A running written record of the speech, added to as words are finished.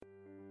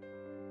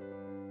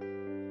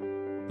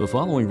The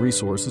following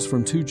resource is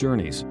from Two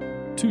Journeys.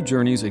 Two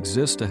Journeys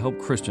exists to help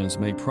Christians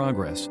make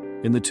progress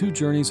in the two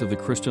journeys of the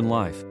Christian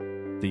life,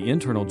 the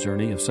internal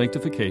journey of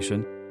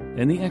sanctification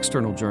and the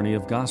external journey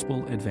of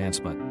gospel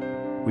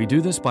advancement. We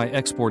do this by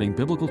exporting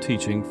biblical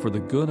teaching for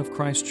the good of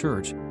Christ's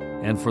church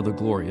and for the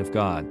glory of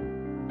God.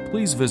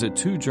 Please visit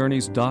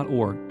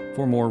twojourneys.org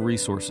for more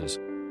resources.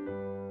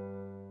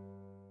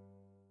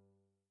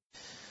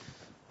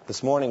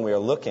 This morning we are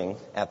looking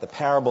at the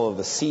parable of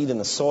the seed and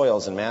the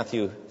soils in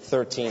Matthew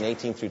 13,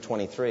 18 through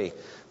 23.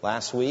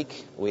 Last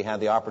week we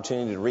had the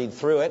opportunity to read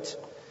through it,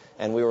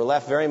 and we were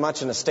left very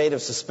much in a state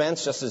of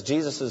suspense, just as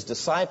Jesus'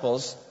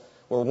 disciples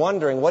were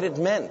wondering what it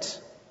meant.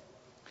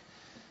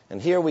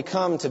 And here we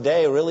come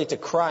today really to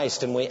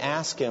Christ, and we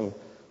ask Him,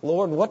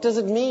 Lord, what does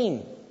it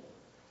mean?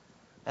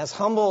 As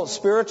humble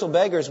spiritual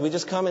beggars, we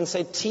just come and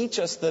say, teach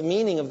us the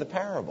meaning of the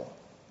parable.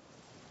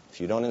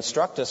 If you don't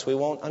instruct us, we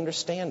won't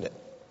understand it.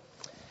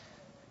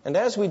 And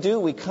as we do,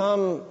 we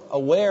come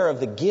aware of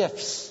the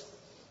gifts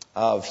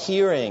of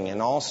hearing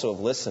and also of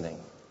listening.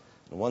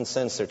 In one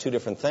sense, they're two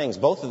different things.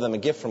 Both of them a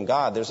gift from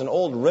God. There's an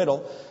old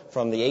riddle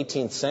from the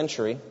 18th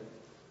century,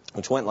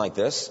 which went like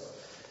this.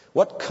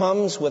 What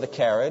comes with a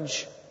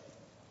carriage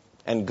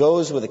and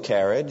goes with a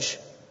carriage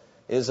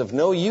is of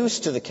no use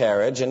to the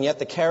carriage, and yet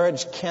the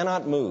carriage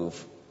cannot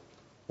move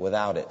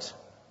without it.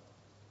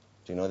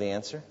 Do you know the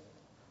answer?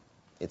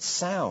 It's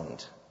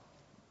sound.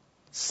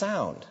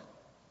 Sound.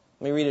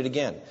 Let me read it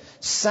again.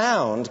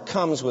 Sound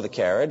comes with a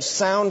carriage.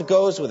 Sound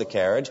goes with a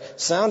carriage.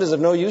 Sound is of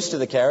no use to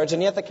the carriage,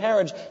 and yet the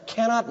carriage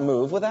cannot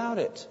move without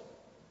it.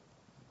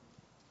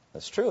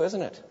 That's true,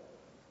 isn't it?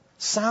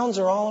 Sounds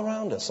are all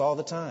around us all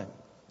the time.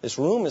 This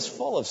room is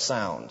full of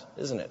sound,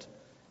 isn't it?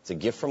 It's a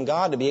gift from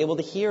God to be able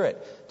to hear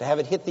it, to have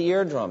it hit the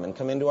eardrum and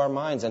come into our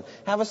minds and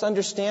have us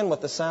understand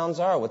what the sounds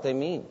are, what they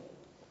mean.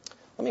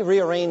 Let me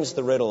rearrange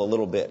the riddle a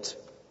little bit.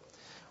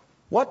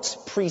 What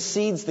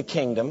precedes the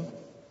kingdom,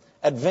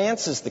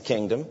 advances the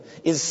kingdom,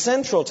 is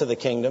central to the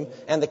kingdom,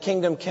 and the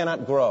kingdom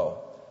cannot grow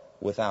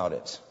without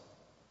it?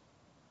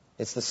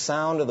 It's the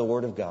sound of the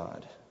Word of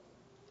God.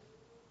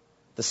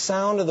 The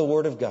sound of the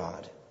Word of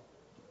God.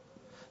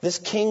 This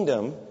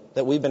kingdom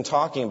that we've been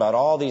talking about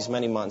all these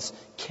many months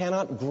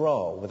cannot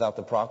grow without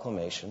the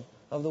proclamation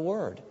of the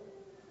Word.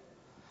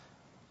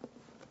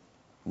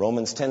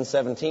 Romans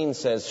 10:17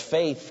 says,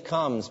 faith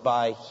comes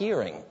by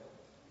hearing.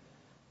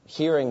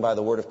 Hearing by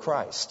the Word of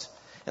Christ.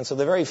 And so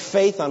the very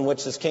faith on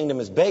which this kingdom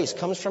is based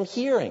comes from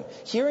hearing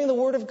the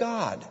Word of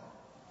God.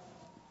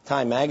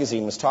 Time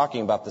magazine was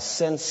talking about the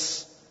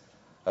sense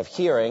of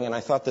hearing, and I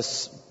thought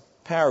this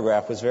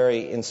paragraph was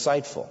very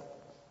insightful.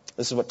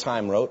 This is what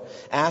Time wrote.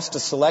 Asked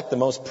to select the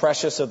most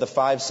precious of the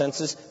five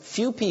senses,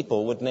 few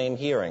people would name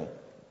hearing.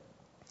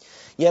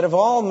 Yet of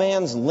all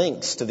man's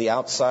links to the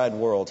outside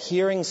world,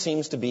 hearing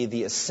seems to be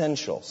the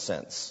essential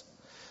sense,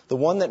 the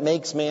one that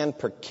makes man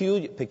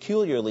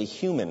peculiarly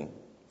human.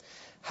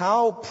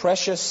 How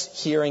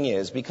precious hearing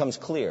is becomes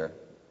clear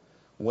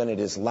when it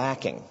is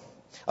lacking.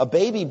 A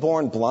baby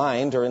born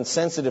blind or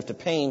insensitive to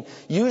pain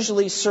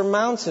usually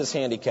surmounts his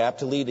handicap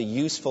to lead a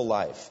useful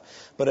life.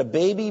 But a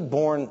baby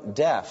born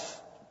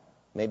deaf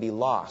may be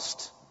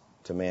lost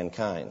to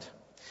mankind.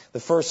 The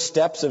first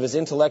steps of his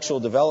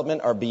intellectual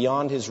development are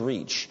beyond his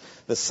reach.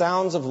 The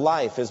sounds of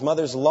life, his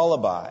mother's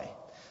lullaby,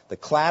 the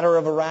clatter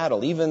of a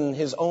rattle, even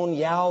his own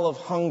yowl of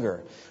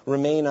hunger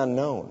remain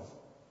unknown.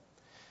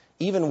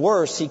 Even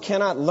worse, he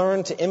cannot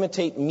learn to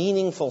imitate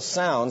meaningful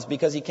sounds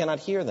because he cannot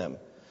hear them.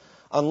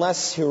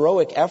 Unless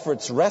heroic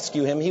efforts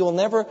rescue him, he will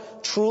never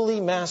truly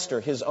master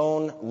his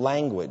own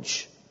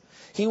language.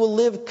 He will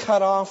live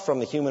cut off from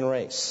the human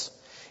race.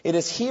 It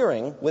is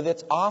hearing, with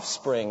its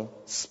offspring,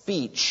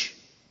 speech,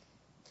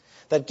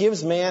 that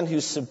gives man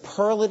his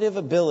superlative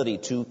ability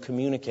to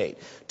communicate,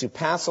 to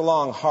pass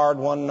along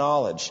hard-won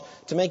knowledge,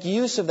 to make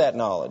use of that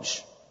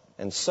knowledge,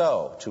 and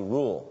so to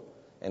rule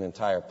an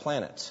entire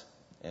planet.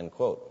 End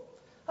quote.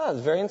 Oh,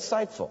 it's very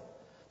insightful.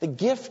 The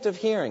gift of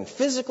hearing,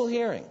 physical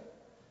hearing,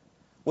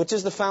 which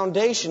is the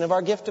foundation of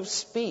our gift of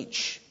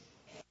speech.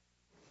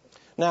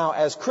 Now,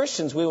 as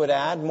Christians, we would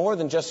add more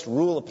than just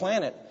rule a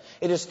planet.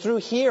 It is through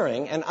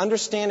hearing and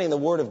understanding the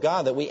Word of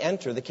God that we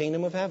enter the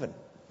kingdom of heaven.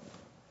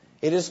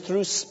 It is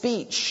through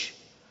speech,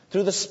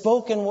 through the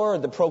spoken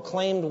word, the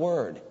proclaimed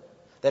word,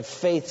 that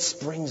faith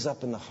springs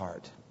up in the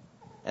heart.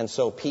 And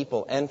so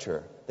people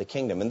enter the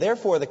kingdom. And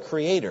therefore, the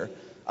creator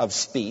of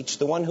speech,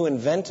 the one who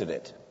invented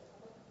it,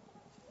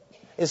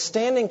 is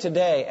standing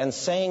today and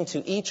saying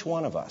to each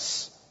one of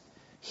us,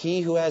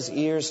 he who has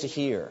ears to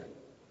hear,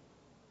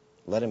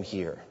 let him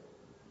hear.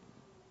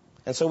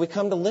 And so we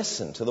come to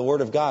listen to the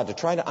Word of God, to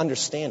try to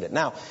understand it.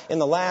 Now, in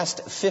the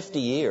last 50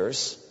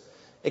 years,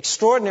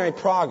 extraordinary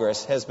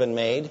progress has been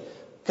made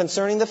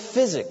concerning the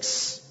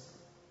physics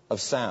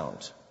of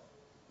sound.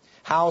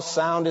 How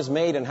sound is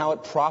made and how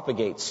it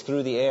propagates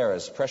through the air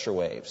as pressure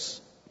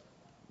waves.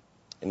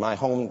 In my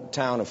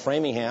hometown of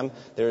Framingham,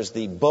 there's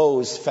the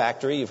Bose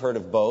factory. You've heard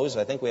of Bose.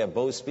 I think we have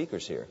Bose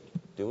speakers here.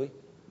 Do we?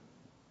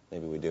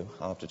 Maybe we do.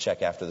 I'll have to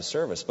check after the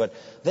service. But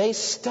they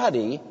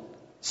study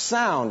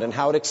Sound and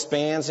how it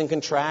expands and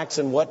contracts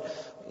and what,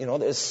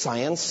 the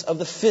science of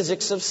the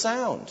physics of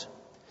sound.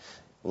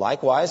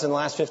 Likewise, in the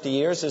last 50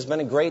 years, there's been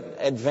a great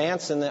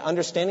advance in the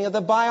understanding of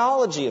the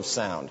biology of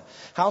sound.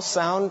 How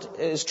sound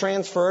is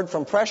transferred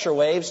from pressure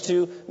waves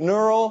to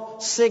neural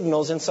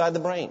signals inside the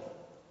brain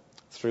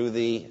through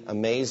the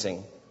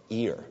amazing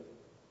ear.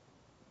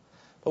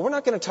 But we're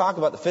not going to talk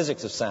about the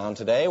physics of sound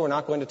today. We're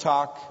not going to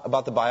talk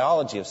about the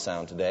biology of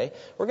sound today.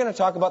 We're going to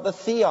talk about the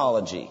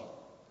theology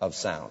of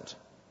sound.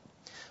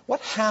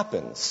 What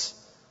happens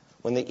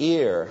when the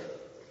ear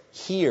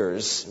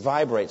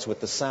vibrates with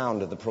the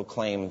sound of the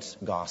proclaimed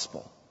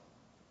gospel?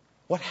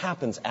 What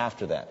happens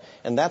after that?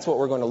 And that's what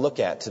we're going to look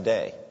at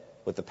today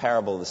with the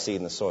parable of the seed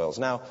and the soils.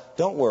 Now,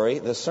 don't worry,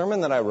 the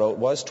sermon that I wrote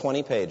was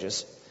 20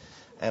 pages,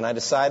 and I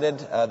decided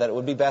that it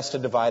would be best to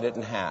divide it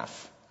in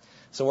half.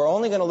 So we're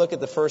only going to look at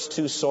the first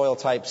 2 soil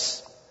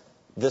types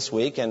this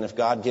week, and if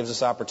God gives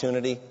us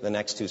opportunity, the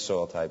next 2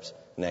 soil types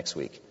next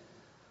week.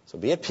 So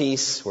be at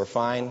peace. We're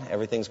fine.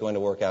 Everything's going to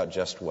work out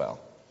just well.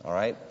 All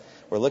right?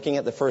 We're looking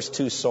at the first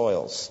 2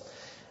 soils.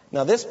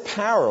 Now, this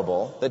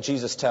parable that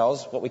Jesus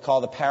tells, what we call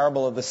the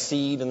parable of the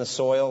seed and the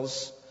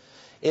soils,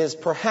 is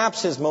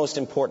perhaps his most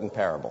important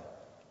parable.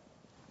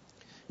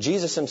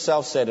 Jesus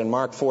himself said in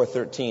Mark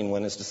 4:13,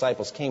 when his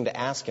disciples came to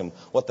ask him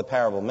what the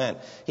parable meant,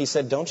 he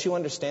said, "Don't you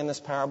understand this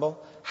parable?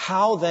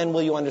 How then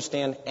will you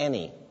understand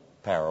any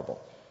parable?"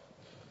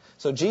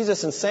 So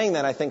Jesus, in saying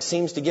that, I think,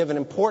 seems to give an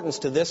importance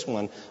to this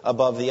one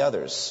above the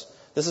others.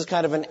 This is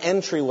kind of an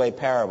entryway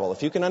parable.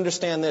 If you can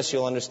understand this,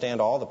 you'll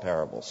understand all the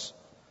parables.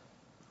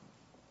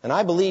 And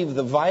I believe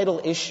the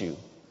vital issue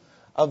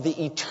of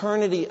the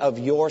eternity of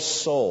your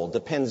soul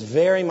depends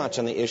very much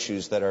on the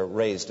issues that are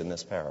raised in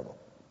this parable.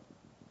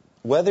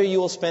 Whether you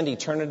will spend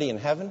eternity in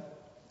heaven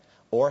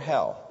or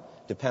hell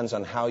depends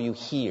on how you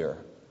hear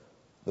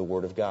the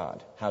Word of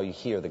God, how you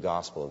hear the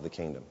gospel of the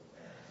kingdom.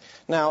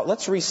 Now,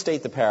 let's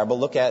restate the parable,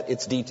 look at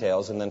its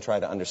details, and then try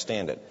to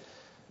understand it.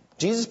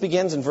 Jesus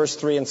begins in verse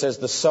 3 and says,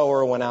 "The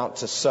sower went out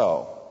to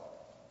sow.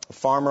 The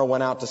farmer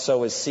went out to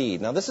sow his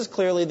seed." Now, this is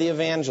clearly the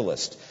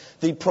evangelist,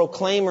 the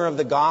proclaimer of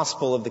the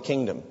gospel of the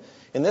kingdom.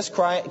 In this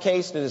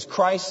case, it is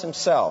Christ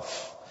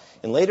himself.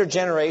 In later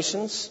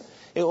generations,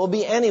 it will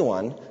be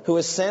anyone who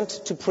is sent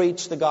to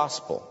preach the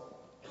gospel.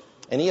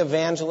 Any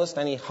evangelist,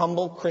 any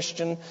humble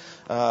Christian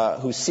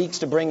who seeks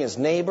to bring his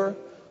neighbor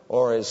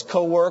or his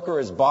co-worker,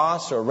 his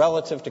boss, or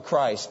relative to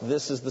Christ,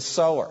 this is the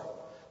sower,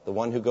 the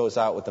one who goes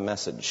out with the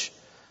message.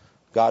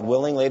 God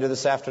willing, later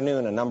this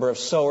afternoon, a number of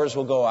sowers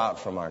will go out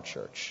from our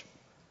church,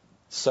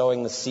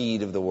 sowing the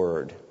seed of the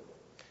word.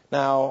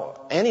 Now,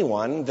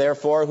 anyone,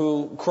 therefore,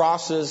 who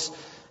crosses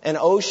an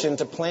ocean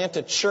to plant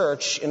a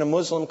church in a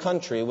Muslim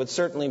country would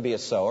certainly be a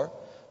sower,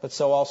 but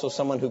so also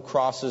someone who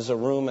crosses a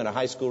room at a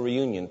high school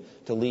reunion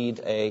to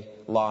lead a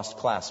lost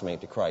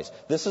classmate to Christ.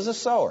 This is a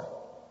sower.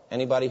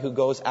 Anybody who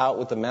goes out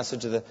with the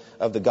message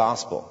of the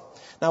gospel.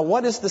 Now,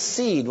 what is the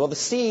seed? Well, the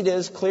seed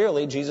is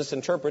clearly, Jesus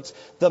interprets,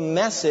 the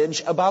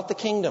message about the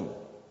kingdom.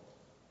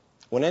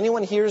 When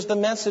anyone hears the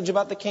message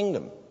about the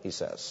kingdom, he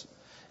says.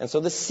 And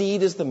so the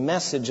seed is the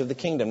message of the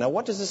kingdom. Now,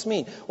 what does this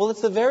mean? Well,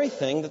 it's the very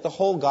thing that the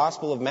whole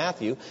Gospel of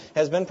Matthew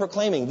has been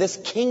proclaiming. This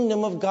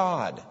kingdom of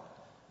God.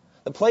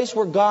 The place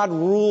where God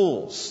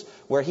rules,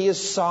 where he is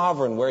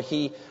sovereign, where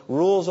he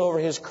rules over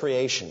his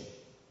creation.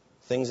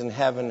 Things in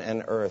heaven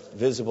and earth,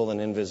 visible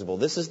and invisible.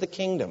 This is the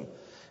kingdom.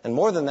 And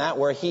more than that,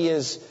 where he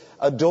is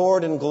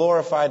adored and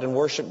glorified and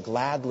worshipped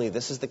gladly.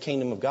 This is the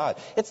kingdom of God.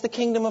 It's the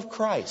kingdom of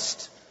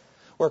Christ,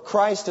 where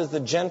Christ is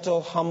the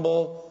gentle,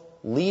 humble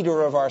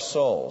leader of our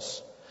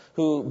souls,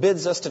 who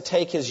bids us to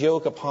take his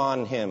yoke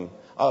upon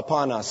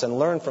us and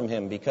learn from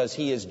him, because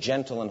he is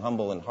gentle and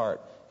humble in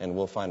heart, and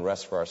we'll find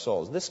rest for our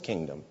souls. This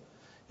kingdom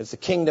is the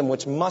kingdom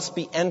which must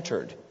be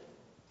entered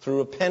through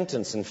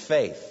repentance and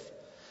faith.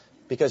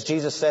 Because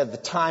Jesus said, the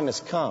time has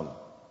come.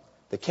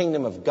 The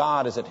kingdom of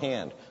God is at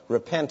hand.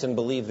 Repent and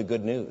believe the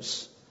good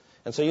news.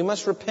 And so you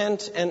must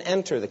repent and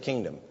enter the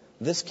kingdom.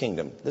 This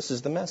kingdom. This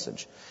is the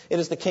message. It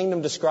is the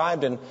kingdom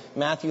described in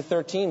Matthew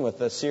 13 with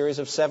a series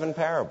of 7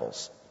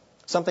 parables.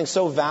 Something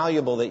so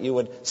valuable that you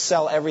would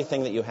sell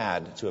everything that you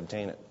had to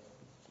obtain it.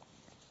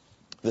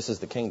 This is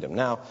the kingdom.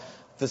 Now,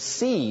 the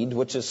seed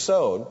which is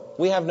sowed,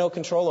 we have no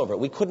control over it.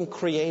 We couldn't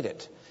create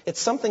it.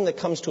 It's something that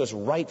comes to us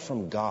right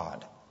from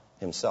God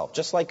himself,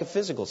 just like a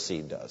physical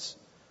seed does.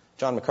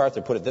 John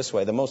MacArthur put it this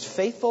way: the most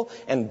faithful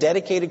and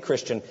dedicated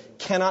Christian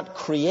cannot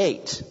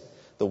create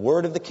the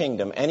word of the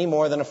kingdom any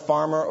more than a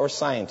farmer or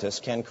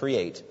scientist can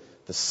create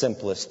the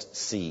simplest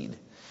seed.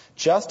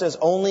 Just as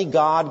only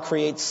God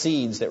creates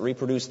seeds that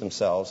reproduce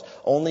themselves,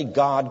 only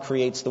God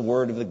creates the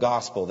word of the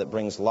gospel that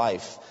brings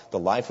life, the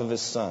life of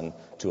his Son,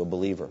 to a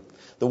believer.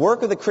 The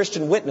work of the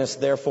Christian witness,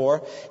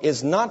 therefore,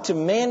 is not to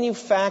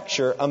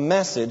manufacture a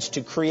message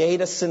to create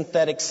a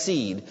synthetic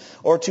seed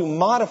or to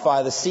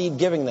modify the seed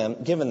given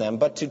them,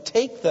 but to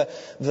take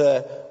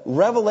the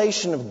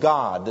revelation of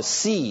God, the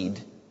seed,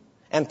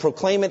 and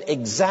proclaim it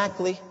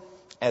exactly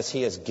as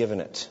he has given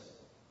it.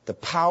 The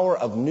power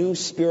of new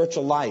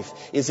spiritual life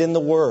is in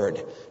the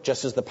Word,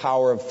 just as the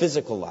power of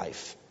physical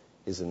life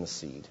is in the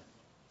seed.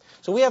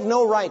 So we have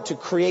no right to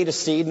create a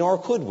seed, nor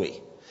could we.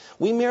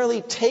 We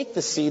merely take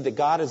the seed that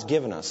God has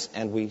given us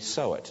and we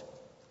sow it.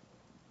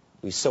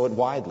 We sow it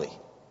widely.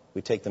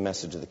 We take the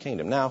message of the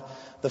kingdom. Now,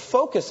 the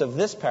focus of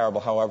this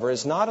parable, however,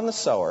 is not on the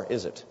sower,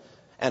 is it?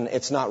 And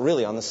it's not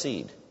really on the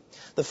seed.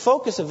 The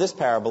focus of this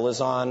parable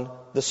is on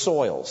the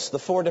soils, the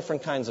 4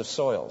 different kinds of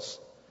soils.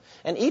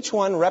 And each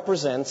one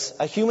represents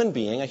a human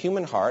being, a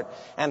human heart,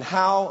 and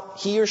how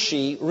he or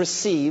she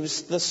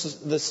receives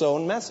the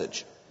sown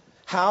message.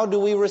 How do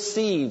we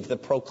receive the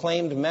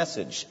proclaimed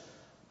message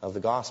of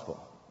the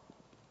gospel?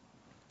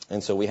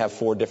 And so we have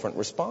 4 different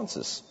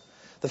responses.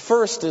 The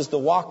first is the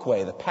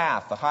walkway, the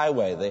path, the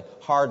highway, the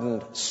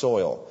hardened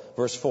soil.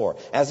 Verse 4,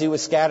 as he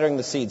was scattering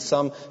the seed,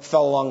 some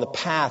fell along the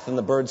path and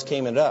the birds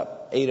came and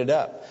ate it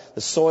up.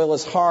 The soil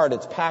is hard,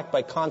 it's packed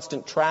by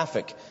constant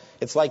traffic.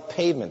 It's like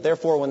pavement.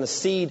 Therefore, when the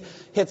seed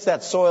hits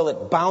that soil,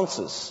 it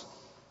bounces.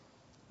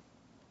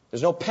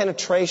 There's no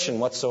penetration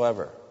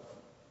whatsoever.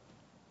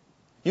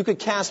 You could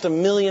cast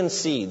 1,000,000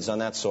 seeds on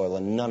that soil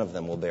and none of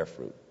them will bear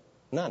fruit.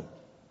 None.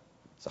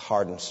 It's a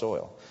hardened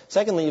soil.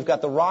 Secondly, you've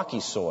got the rocky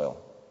soil.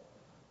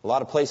 A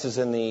lot of places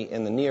in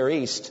the Near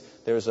East,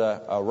 there's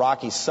a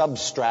rocky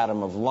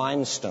substratum of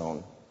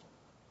limestone.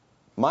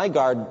 My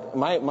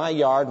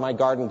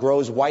garden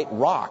grows white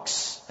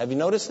rocks. Have you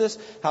noticed this?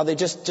 How they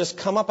just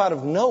come up out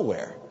of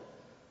nowhere.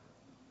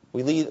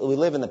 We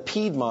live in the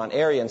Piedmont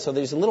area, and so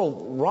these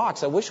little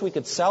rocks, I wish we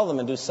could sell them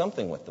and do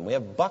something with them. We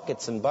have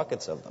buckets and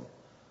buckets of them.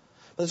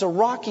 But there's a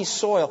rocky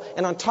soil,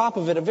 and on top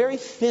of it, a very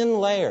thin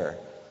layer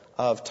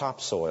of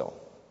topsoil.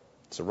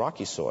 It's a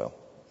rocky soil.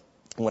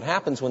 And what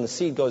happens when the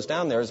seed goes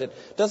down there is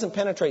it doesn't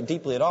penetrate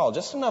deeply at all.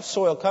 Just enough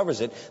soil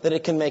covers it that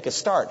it can make a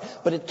start.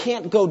 But it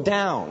can't go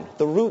down.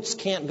 The roots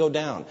can't go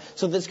down.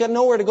 So it's got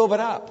nowhere to go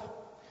but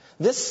up.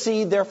 This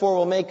seed, therefore,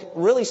 will make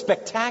really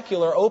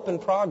spectacular open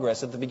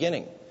progress at the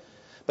beginning.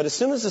 But as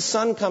soon as the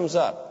sun comes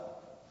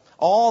up,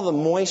 all the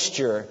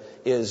moisture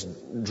is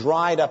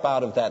dried up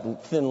out of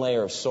that thin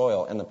layer of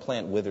soil, and the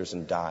plant withers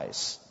and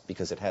dies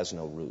because it has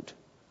no root.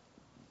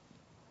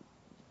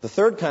 The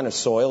third kind of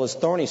soil is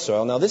thorny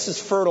soil. Now, this is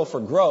fertile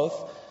for growth,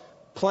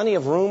 plenty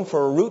of room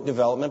for root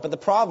development, but the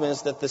problem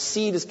is that the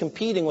seed is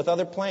competing with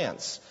other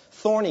plants,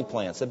 thorny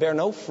plants that bear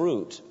no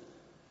fruit.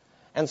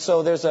 And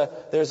so there's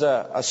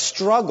a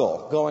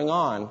struggle going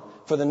on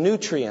for the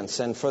nutrients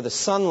and for the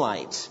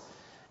sunlight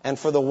and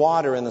for the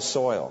water in the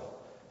soil.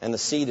 And the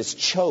seed is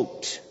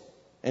choked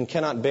and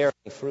cannot bear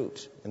any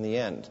fruit in the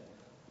end.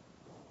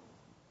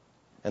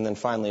 And then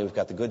finally, we've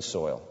got the good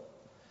soil.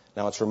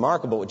 Now, it's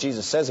remarkable what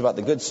Jesus says about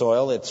the good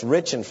soil. It's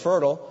rich and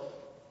fertile.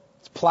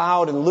 It's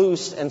plowed and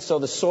loose, and so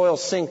the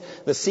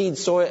seed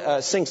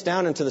sinks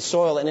down into the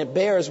soil, and it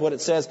bears what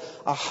it says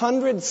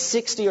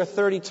 160 or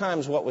 30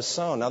 times what was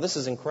sown. Now, this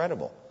is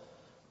incredible.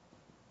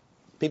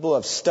 People who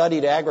have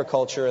studied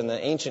agriculture in the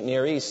ancient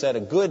Near East said a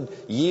good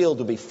yield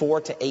would be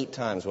 4 to 8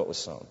 times what was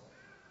sown.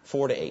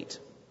 4 to 8,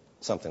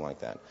 something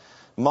like that.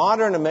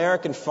 Modern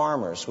American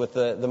farmers with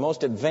the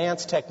most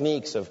advanced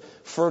techniques of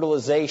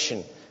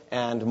fertilization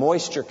and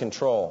moisture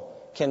control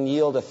can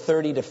yield a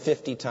 30 to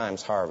 50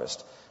 times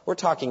harvest. We're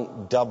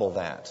talking double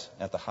that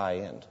at the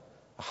high end.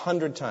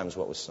 100 times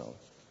what was sown.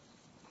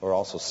 Or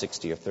also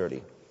 60 or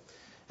 30.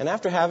 And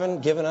after having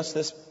given us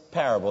this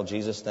parable,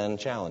 Jesus then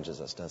challenges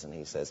us, doesn't he?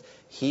 He says,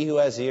 he who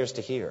has ears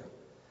to hear,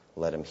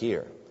 let him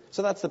hear.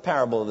 So that's the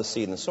parable of the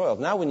seed and the soil.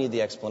 Now we need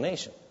the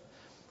explanation.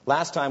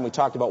 Last time we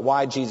talked about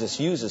why Jesus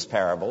uses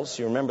parables.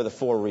 You remember the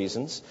 4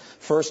 reasons.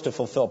 First, to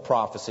fulfill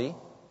prophecy.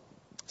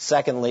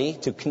 Secondly,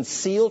 to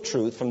conceal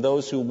truth from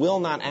those who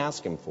will not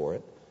ask him for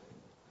it.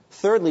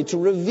 Thirdly, to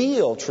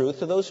reveal truth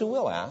to those who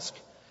will ask.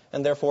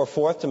 And therefore,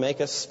 fourth, to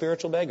make us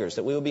spiritual beggars,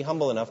 that we will be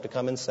humble enough to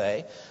come and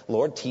say,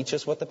 Lord, teach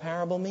us what the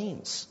parable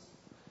means.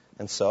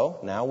 And so,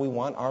 now we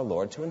want our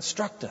Lord to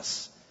instruct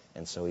us.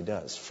 And so he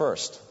does.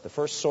 First, the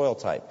first soil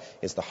type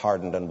is the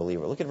hardened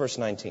unbeliever. Look at verse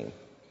 19.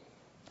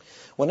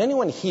 When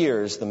anyone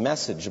hears the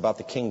message about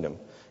the kingdom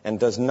and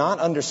does not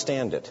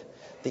understand it,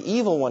 the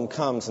evil one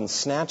comes and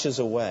snatches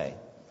away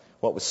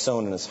what was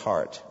sown in his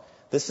heart.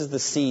 This is the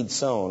seed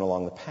sown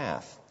along the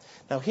path.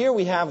 Now here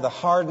we have the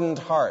hardened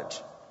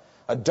heart,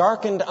 a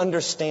darkened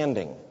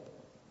understanding.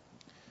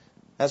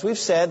 As we've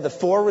said, the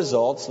 4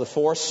 results, the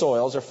 4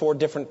 soils, are 4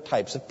 different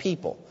types of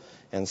people.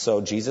 And so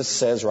Jesus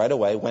says right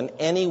away, when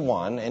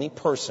anyone, any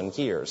person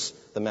hears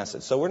the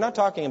message. So we're not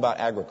talking about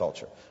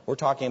agriculture. We're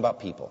talking about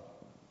people.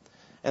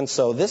 And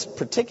so this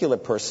particular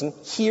person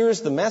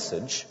hears the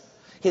message.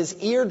 His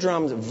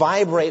eardrums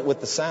vibrate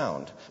with the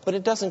sound, but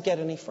it doesn't get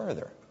any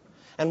further.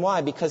 And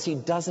why? Because he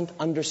doesn't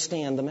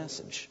understand the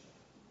message.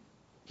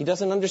 He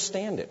doesn't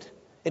understand it.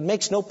 It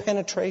makes no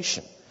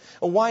penetration.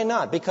 Well, why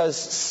not? Because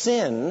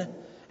sin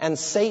and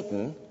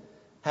Satan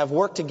have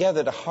worked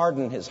together to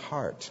harden his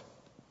heart.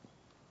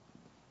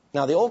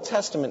 Now, the Old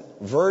Testament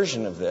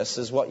version of this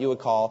is what you would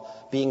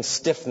call being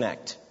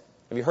stiff-necked.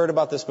 Have you heard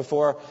about this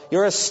before?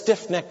 You're a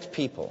stiff-necked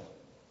people.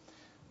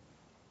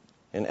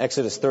 In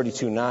Exodus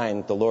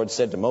 32:9, the Lord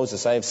said to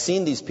Moses, I have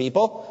seen these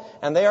people,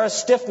 and they are a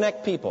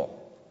stiff-necked people.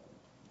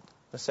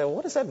 I say, well,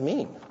 what does that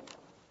mean?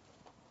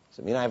 Does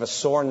it mean I have a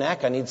sore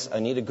neck? I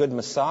need a good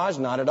massage?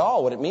 Not at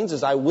all. What it means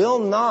is I will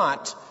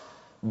not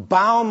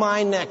bow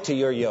my neck to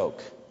your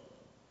yoke.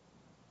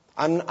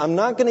 I'm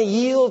not going to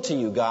yield to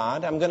you,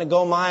 God. I'm going to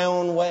go my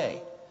own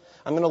way.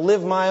 I'm going to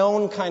live my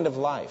own kind of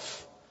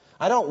life.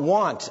 I don't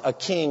want a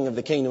king of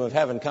the kingdom of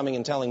heaven coming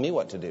and telling me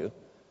what to do.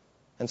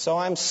 And so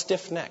I'm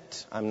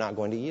stiff-necked. I'm not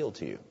going to yield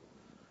to you.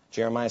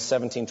 Jeremiah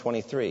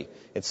 17:23,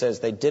 it says,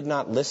 they did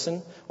not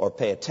listen or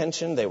pay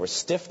attention. They were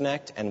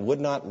stiff-necked and would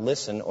not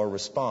listen or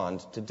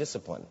respond to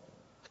discipline.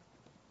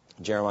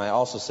 Jeremiah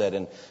also said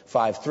in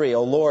 5:3,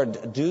 O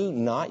Lord, do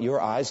not your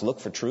eyes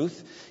look for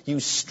truth? You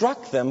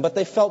struck them, but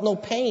they felt no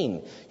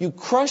pain. You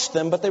crushed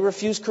them, but they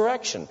refused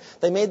correction.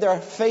 They made their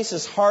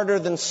faces harder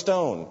than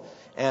stone,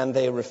 and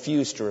they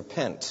refused to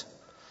repent.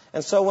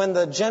 And so when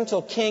the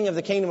gentle king of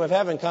the kingdom of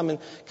heaven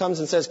comes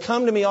and says,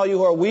 come to me, all you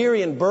who are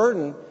weary and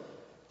burdened,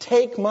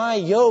 take my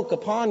yoke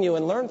upon you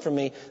and learn from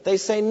me, they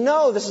say,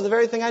 no, this is the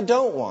very thing I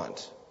don't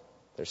want.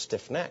 They're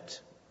stiff-necked.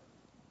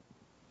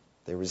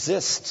 They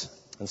resist.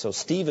 And so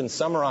Stephen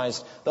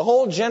summarized the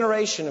whole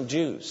generation of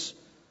Jews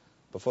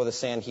before the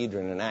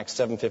Sanhedrin in Acts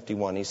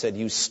 7:51. He said,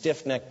 you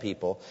stiff-necked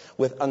people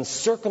with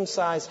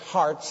uncircumcised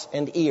hearts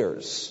and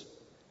ears,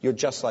 you're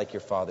just like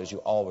your fathers. You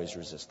always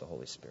resist the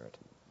Holy Spirit.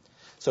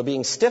 So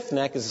being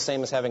stiff-necked is the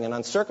same as having an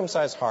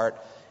uncircumcised heart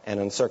and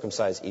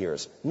uncircumcised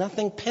ears.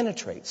 Nothing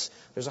penetrates.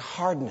 There's a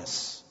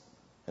hardness,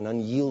 an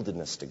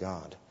unyieldedness to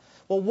God.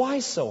 Well, why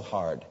so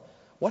hard?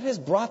 What has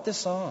brought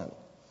this on?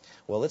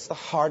 Well, it's the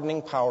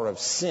hardening power of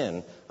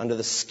sin under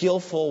the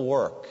skillful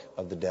work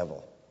of the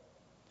devil.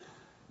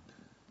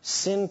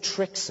 Sin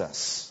tricks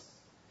us.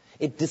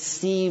 It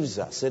deceives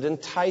us. It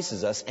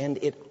entices us, and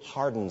it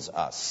hardens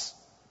us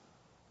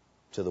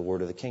to the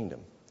word of the kingdom.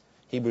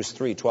 Hebrews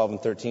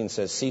 3:12-13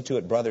 says, see to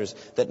it, brothers,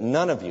 that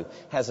none of you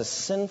has a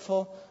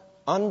sinful,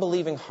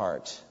 unbelieving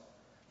heart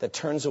that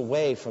turns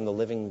away from the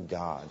living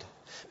God.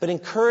 But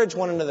encourage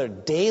one another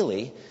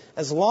daily,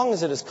 as long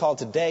as it is called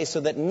today, so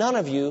that none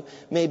of you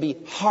may be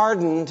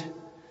hardened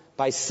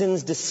by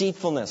sin's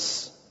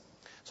deceitfulness.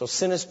 So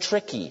sin is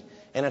tricky,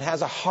 and it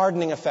has a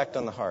hardening effect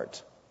on the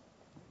heart.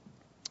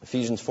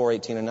 Ephesians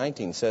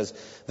 4:18-19 says,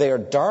 they are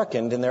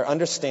darkened in their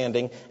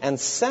understanding and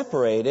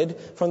separated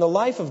from the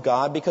life of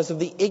God because of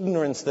the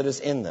ignorance that is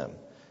in them,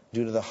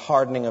 due to the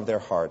hardening of their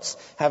hearts.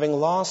 Having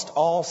lost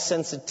all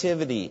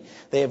sensitivity,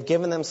 they have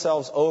given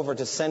themselves over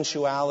to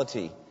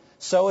sensuality,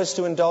 so as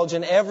to indulge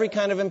in every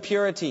kind of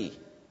impurity,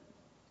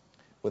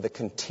 with a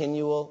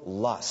continual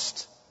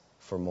lust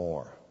for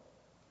more.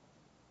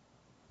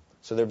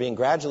 So they're being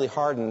gradually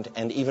hardened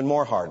and even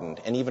more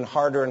hardened and even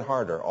harder and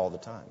harder all the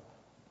time.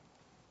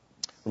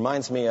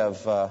 Reminds me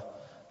of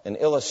an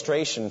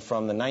illustration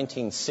from the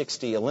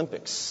 1960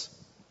 Olympics.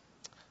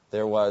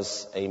 There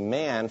was a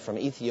man from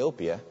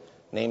Ethiopia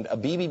named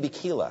Abebe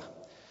Bikila,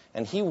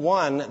 and he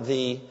won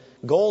the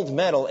gold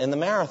medal in the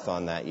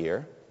marathon that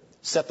year,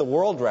 set the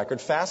world record,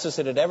 fastest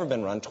it had ever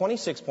been run,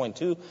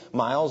 26.2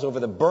 miles over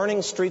the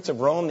burning streets of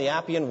Rome, the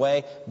Appian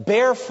Way,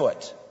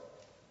 barefoot.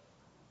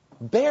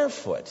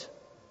 Barefoot.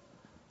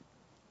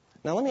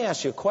 Now let me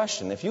ask you a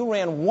question. If you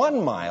ran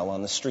 1 mile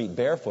on the street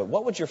barefoot,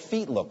 what would your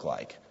feet look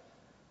like?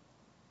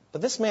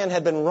 But this man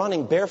had been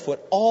running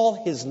barefoot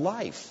all his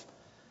life,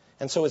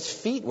 and so his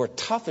feet were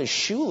tough as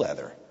shoe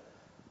leather.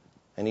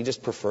 And he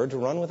just preferred to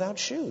run without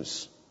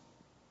shoes.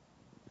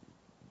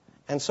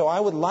 And so I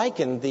would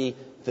liken the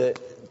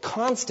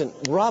constant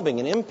rubbing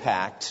and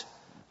impact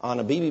on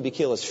Abebe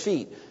Bikila's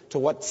feet to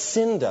what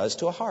sin does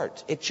to a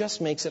heart. It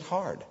just makes it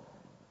hard.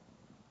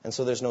 And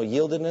so there's no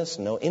yieldedness,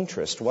 no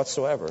interest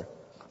whatsoever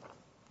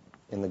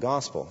in the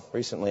gospel.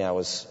 Recently I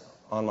was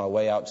on my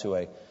way out to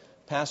a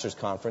pastor's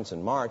conference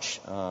in March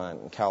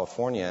in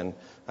California, and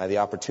I had the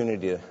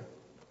opportunity to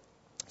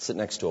sit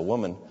next to a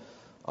woman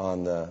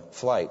on the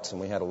flight, and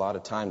we had a lot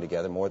of time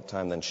together, more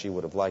time than she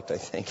would have liked, I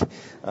think.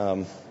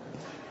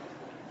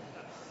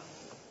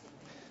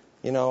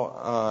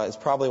 It's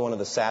probably one of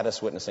the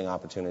saddest witnessing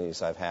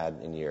opportunities I've had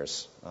in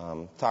years.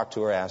 Talked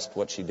to her, asked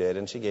what she did,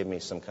 and she gave me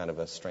some kind of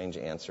a strange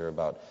answer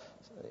about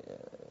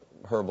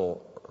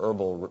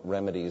herbal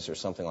remedies or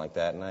something like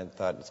that, and I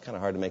thought it's kind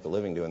of hard to make a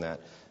living doing that.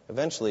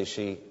 Eventually,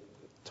 she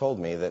told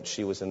me that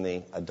she was in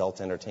the adult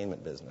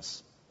entertainment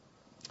business,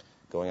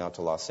 going out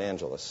to Los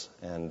Angeles,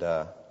 and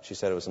she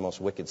said it was the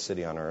most wicked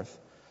city on earth.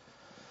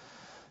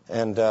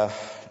 And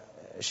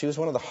she was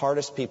one of the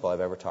hardest people I've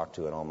ever talked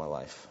to in all my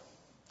life.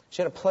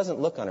 She had a pleasant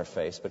look on her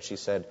face, but she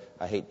said,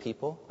 I hate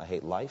people, I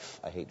hate life,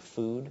 I hate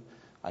food,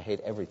 I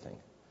hate everything.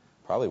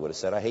 Probably would have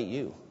said, I hate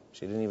you.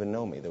 She didn't even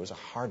know me. There was a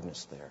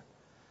hardness there.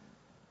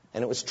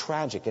 And it was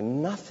tragic,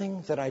 and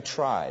nothing that I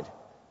tried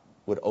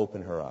would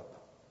open her up,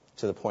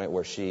 to the point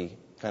where she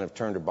kind of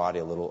turned her body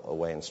a little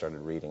away and started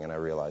reading, and I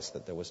realized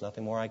that there was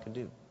nothing more I could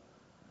do.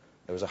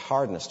 There was a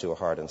hardness to her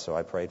heart, and so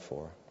I prayed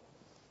for her.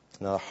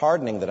 Now, the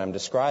hardening that I'm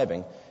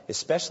describing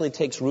especially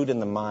takes root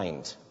in the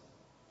mind.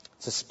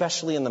 It's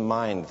especially in the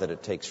mind that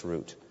it takes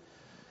root.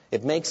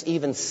 It makes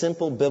even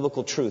simple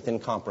biblical truth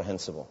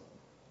incomprehensible.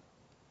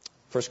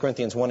 1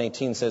 Corinthians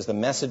 1:18 says, the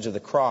message of the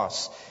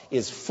cross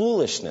is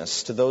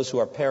foolishness to those who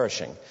are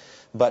perishing,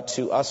 but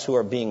to us who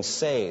are being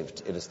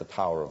saved, it is the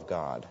power of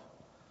God.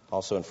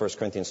 Also in 1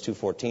 Corinthians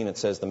 2:14 it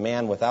says, the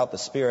man without the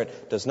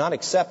Spirit does not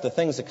accept the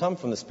things that come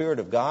from the Spirit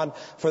of God,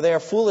 for they are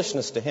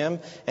foolishness to him,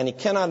 and he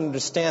cannot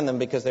understand them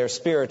because they are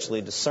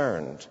spiritually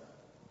discerned.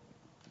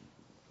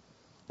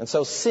 And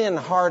so sin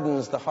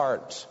hardens the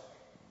heart.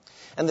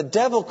 And the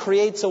devil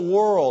creates a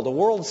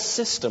world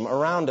system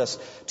around us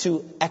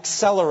to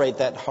accelerate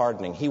that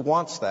hardening. He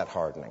wants that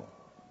hardening.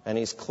 And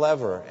he's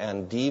clever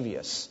and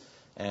devious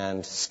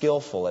and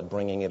skillful at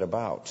bringing it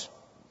about.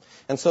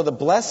 And so the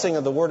blessing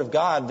of the Word of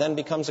God then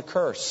becomes a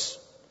curse.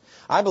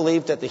 I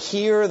believe that to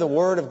hear the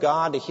Word of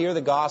God, to hear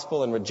the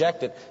gospel and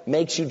reject it,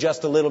 makes you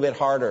just a little bit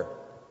harder.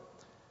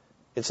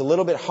 It's a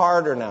little bit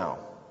harder now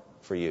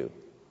for you.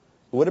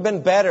 It would have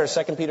been better,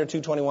 2 Peter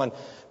 2:21,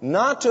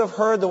 not to have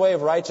heard the way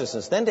of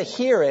righteousness, than to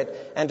hear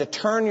it and to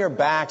turn your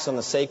backs on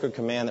the sacred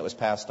command that was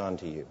passed on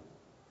to you.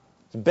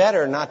 It's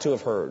better not to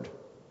have heard.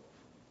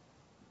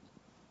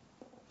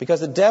 Because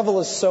the devil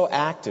is so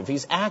active.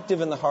 He's active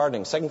in the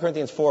hardening. 2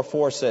 Corinthians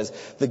 4:4 says,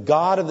 the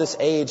God of this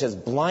age has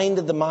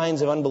blinded the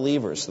minds of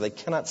unbelievers so they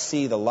cannot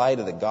see the light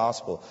of the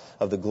gospel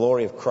of the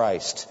glory of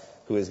Christ,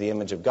 who is the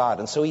image of God.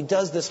 And so he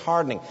does this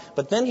hardening.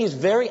 But then he's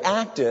very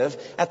active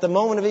at the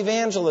moment of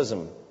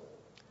evangelism.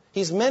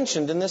 He's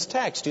mentioned in this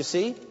text, you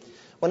see.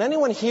 When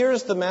anyone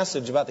hears the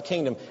message about the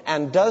kingdom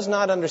and does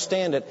not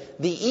understand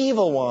it, the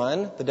evil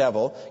one, the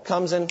devil,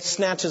 comes and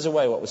snatches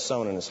away what was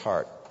sown in his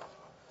heart.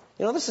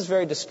 You know, this is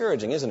very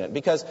discouraging, isn't it?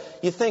 Because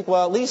you think,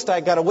 well, at least I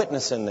got a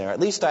witness in there.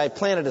 At least I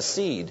planted a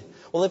seed.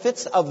 Well, if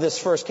it's of this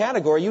first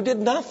category, you did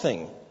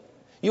nothing.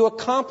 You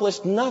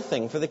accomplished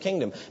nothing for the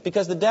kingdom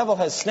because the devil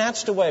has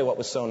snatched away what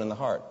was sown in the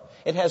heart.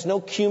 It has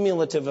no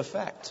cumulative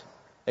effect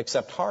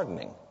except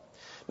hardening.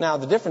 Now,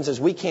 the difference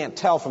is we can't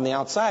tell from the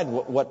outside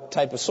what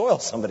type of soil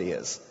somebody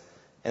is.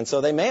 And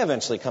so they may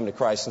eventually come to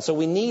Christ. And so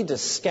we need to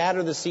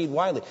scatter the seed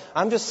widely.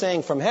 I'm just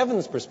saying from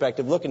heaven's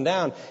perspective, looking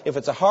down, if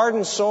it's a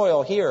hardened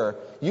soil here,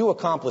 you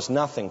accomplish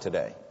nothing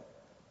today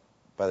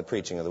by the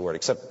preaching of the word,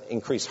 except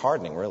increase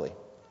hardening, really.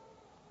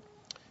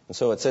 And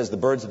so it says the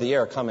birds of the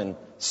air come and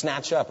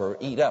snatch up or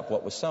eat up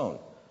what was sown.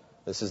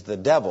 This is the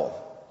devil,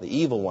 the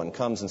evil one,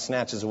 comes and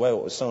snatches away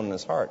what was sown in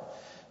his heart.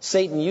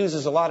 Satan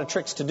uses a lot of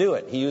tricks to do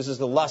it. He uses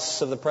the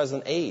lusts of the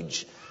present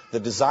age, the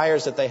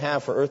desires that they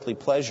have for earthly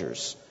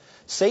pleasures.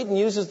 Satan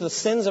uses the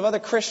sins of other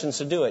Christians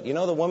to do it. You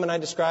know the woman I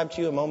described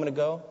to you a moment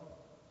ago?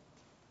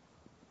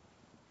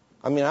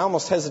 I mean, I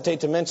almost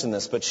hesitate to mention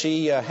this, but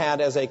she had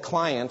as a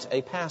client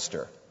a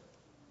pastor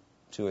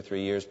 2 or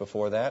 3 years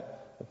before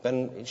that.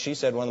 Then she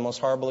said one of the most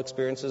horrible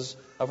experiences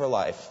of her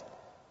life.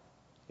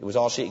 It was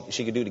all she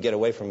could do to get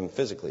away from him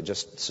physically,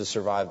 just to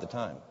survive the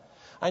time.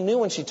 I knew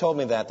when she told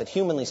me that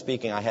humanly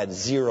speaking, I had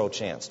zero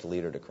chance to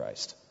lead her to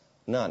Christ.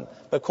 None.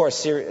 But of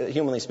course,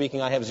 humanly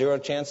speaking, I have zero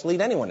chance to lead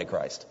anyone to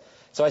Christ.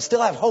 So I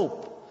still have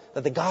hope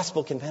that the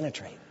gospel can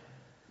penetrate.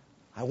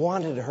 I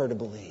wanted her to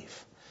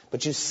believe.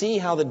 But you see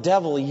how the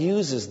devil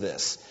uses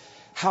this.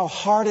 How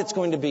hard it's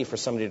going to be for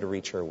somebody to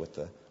reach her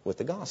with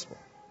the gospel.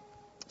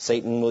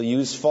 Satan will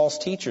use false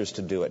teachers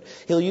to do it.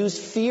 He'll use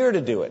fear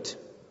to do it.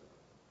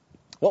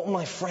 What will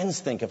my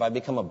friends think if I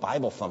become a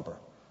Bible thumper?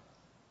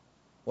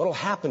 What will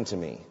happen to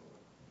me?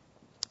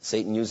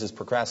 Satan uses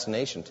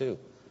procrastination too.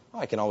 Oh,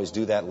 I can always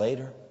do that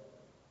later.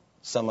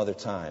 Some other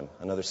time,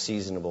 another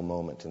seasonable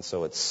moment, and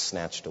so it's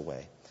snatched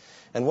away.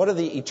 And what are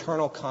the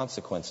eternal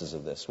consequences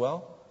of this?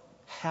 Well,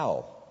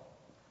 hell,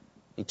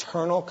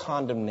 eternal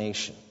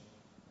condemnation,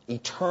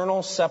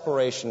 eternal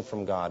separation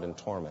from God and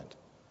torment.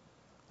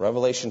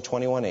 Revelation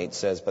 21:8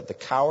 says, but the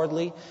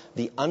cowardly,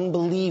 the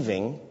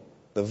unbelieving,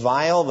 the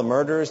vile, the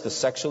murderers, the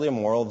sexually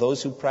immoral,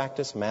 those who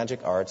practice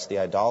magic arts, the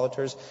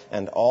idolaters,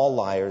 and all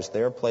liars,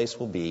 their place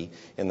will be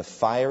in the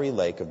fiery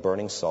lake of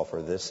burning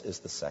sulfur. This is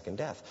the second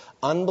death.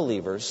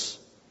 Unbelievers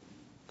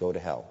go to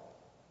hell.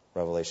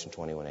 Revelation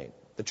 21:8.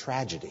 The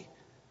tragedy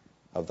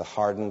of the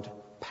hardened,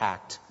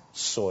 packed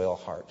soil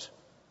heart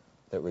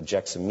that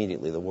rejects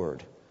immediately the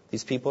word.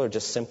 These people are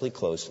just simply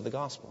closed to the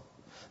gospel.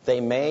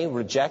 They may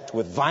reject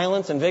with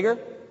violence and vigor,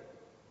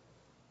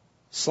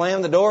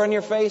 slam the door in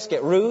your face,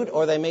 get rude,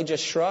 or they may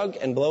just shrug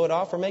and blow it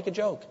off or make a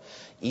joke.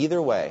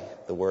 Either way,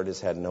 the word has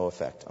had no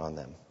effect on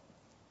them.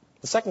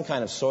 The second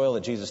kind of soil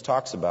that Jesus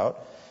talks about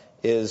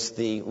is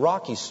the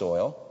rocky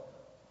soil,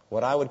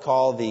 what I would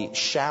call the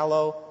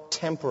shallow,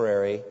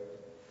 temporary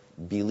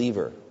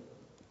believer.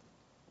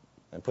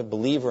 I put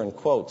believer in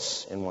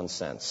quotes in one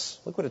sense.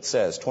 Look what it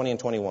says, 20 and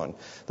 21.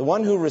 The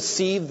one who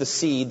received the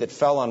seed that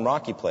fell on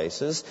rocky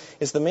places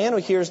is the man who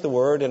hears the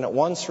word and at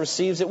once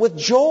receives it with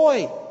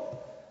joy.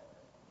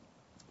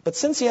 But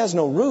since he has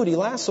no root, he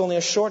lasts only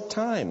a short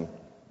time.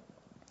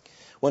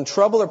 When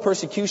trouble or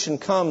persecution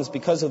comes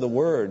because of the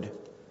word,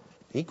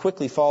 he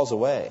quickly falls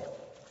away.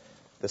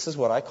 This is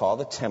what I call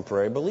the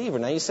temporary believer.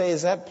 Now you say,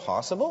 is that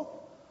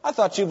possible? I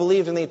thought you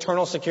believed in the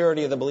eternal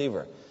security of the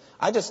believer.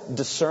 I just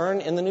discern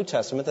in the New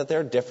Testament that there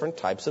are different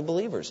types of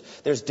believers.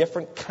 There's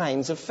different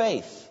kinds of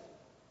faith.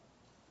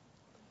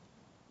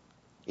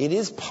 It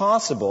is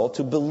possible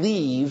to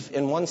believe,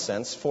 in one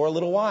sense, for a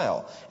little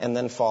while and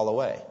then fall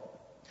away.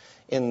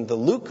 In the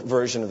Luke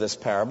version of this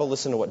parable,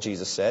 listen to what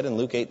Jesus said in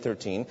Luke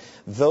 8:13.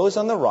 Those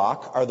on the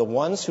rock are the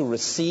ones who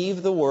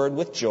receive the word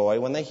with joy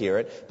when they hear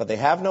it, but they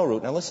have no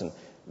root. Now listen,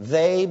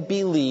 they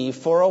believe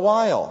for a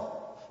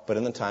while, but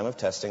in the time of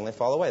testing they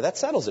fall away. That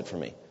settles it for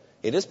me.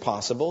 It is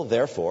possible,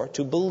 therefore,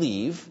 to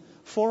believe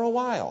for a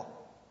while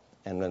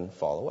and then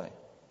fall away.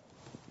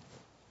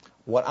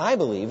 What I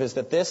believe is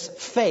that this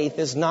faith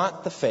is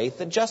not the faith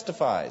that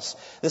justifies.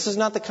 This is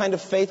not the kind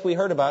of faith we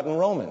heard about in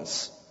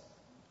Romans.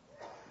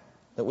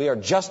 That we are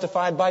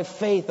justified by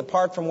faith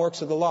apart from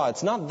works of the law.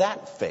 It's not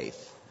that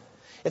faith.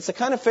 It's the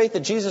kind of faith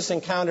that Jesus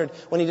encountered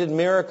when he did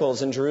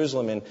miracles in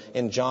Jerusalem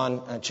in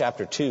John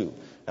chapter 2.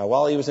 Now,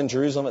 while he was in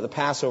Jerusalem at the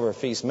Passover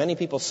feast, many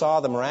people saw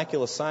the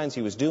miraculous signs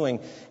he was doing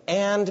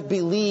and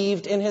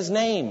believed in his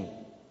name.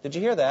 Did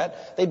you hear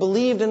that? They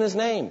believed in his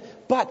name.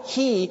 But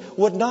he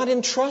would not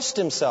entrust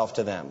himself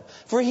to them,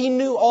 for he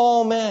knew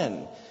all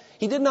men.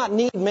 He did not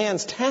need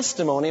man's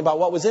testimony about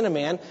what was in a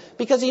man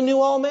because he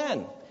knew all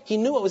men. He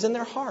knew what was in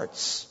their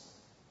hearts.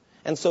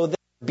 And so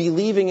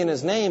believing in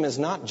his name is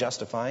not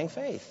justifying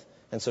faith.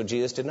 And so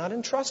Jesus did not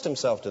entrust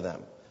himself to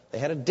them. They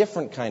had a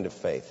different kind of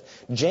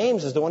faith.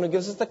 James is the one who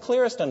gives us the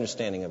clearest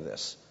understanding of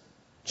this.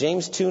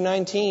 James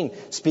 2:19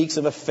 speaks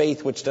of a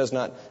faith which does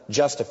not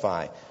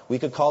justify. We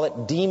could call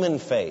it demon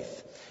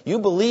faith. You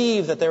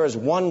believe that there is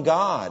one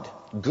God.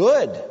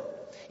 Good.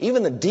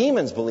 Even the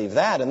demons believe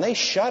that, and they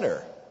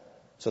shudder.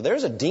 So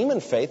there's a demon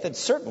faith that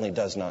certainly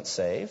does not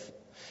save.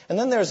 And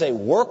then there's a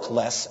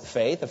workless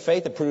faith, a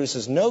faith that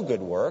produces no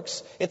good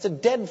works. It's a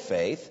dead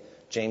faith.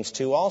 James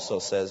 2 also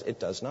says it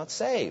does not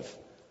save.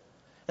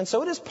 And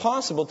so it is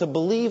possible to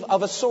believe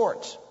of a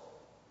sort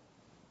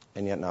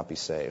and yet not be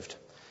saved.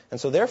 And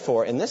so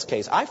therefore, in this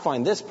case, I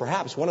find this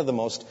perhaps one of the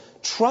most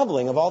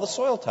troubling of all the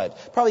soil types.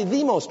 Probably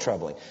the most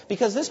troubling.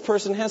 Because this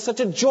person has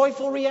such a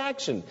joyful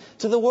reaction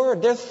to the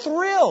word. They're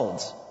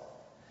thrilled.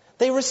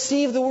 They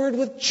receive the word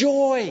with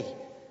joy.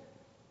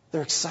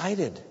 They're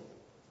excited.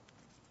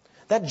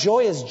 That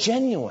joy is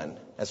genuine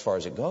as far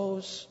as it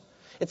goes.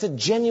 It's a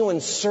genuine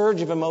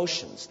surge of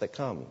emotions that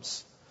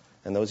comes.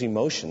 And those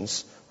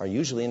emotions are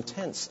usually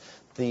intense.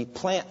 The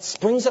plant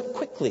springs up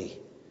quickly.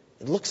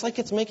 It looks like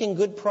it's making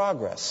good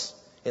progress.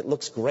 It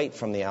looks great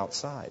from the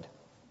outside.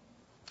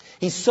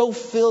 He's so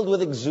filled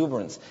with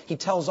exuberance. He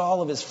tells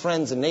all of his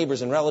friends and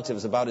neighbors and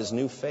relatives about his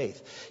new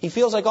faith. He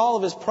feels like all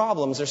of his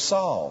problems are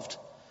solved.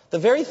 The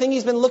very thing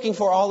he's been looking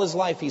for all his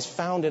life, he's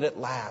found it at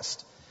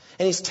last.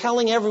 And he's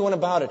telling everyone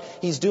about it.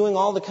 He's doing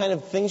all the kind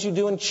of things you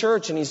do in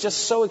church, and he's just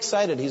so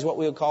excited. He's what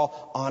we would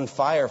call on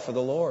fire for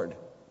the Lord.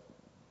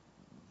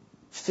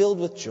 Filled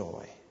with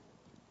joy.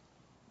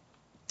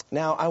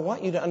 Now, I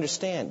want you to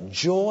understand,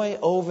 joy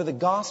over the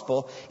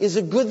gospel is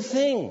a good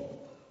thing.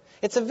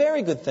 It's a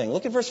very good thing.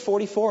 Look at verse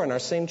 44 in our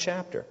same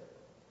chapter.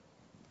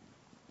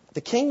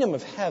 The kingdom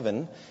of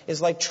heaven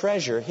is like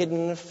treasure hidden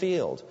in a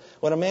field.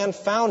 When a man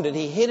found it,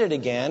 he hid it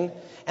again,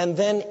 and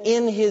then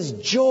in his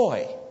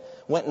joy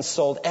went and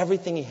sold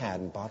everything he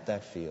had and bought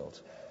that field.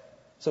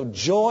 So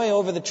joy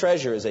over the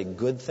treasure is a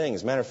good thing.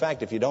 As a matter of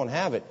fact, if you don't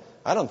have it,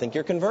 I don't think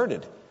you're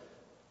converted.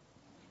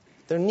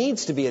 There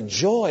needs to be a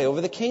joy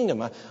over the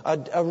kingdom,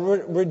 a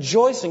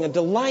rejoicing, a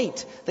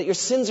delight that your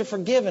sins are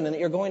forgiven and that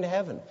you're going to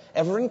heaven,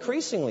 ever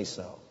increasingly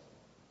so.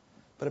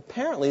 But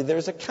apparently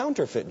there's a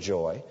counterfeit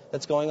joy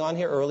that's going on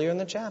here earlier in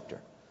the chapter.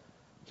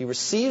 He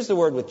receives the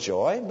word with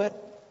joy, but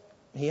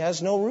he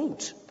has no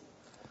root.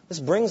 This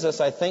brings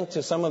us, I think,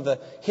 to some of the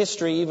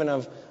history even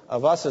of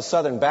us as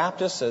Southern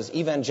Baptists, as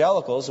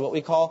evangelicals, what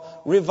we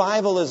call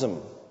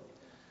revivalism.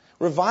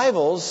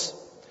 Revivals,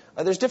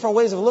 there's different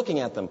ways of looking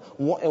at them.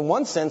 In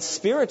one sense,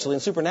 spiritually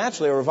and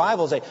supernaturally, a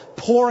revival is a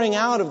pouring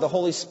out of the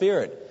Holy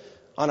Spirit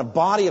on a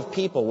body of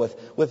people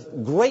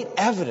with great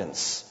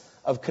evidence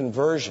of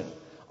conversion.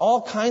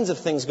 All kinds of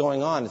things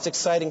going on. It's an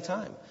exciting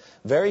time.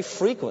 Very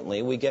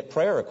frequently, we get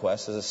prayer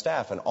requests as a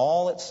staff, and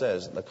all it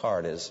says on the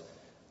card is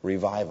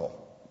revival.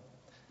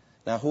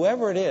 Now,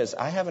 whoever it is,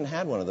 I haven't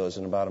had one of those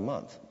in about a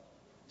month.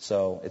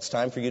 So it's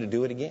time for you to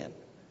do it again.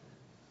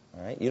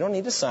 All right? You don't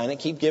need to sign it.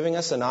 Keep giving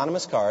us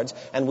anonymous cards,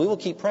 and we will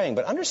keep praying.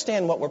 But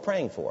understand what we're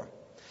praying for.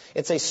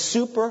 It's a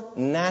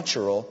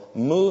supernatural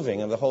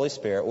moving of the Holy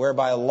Spirit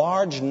whereby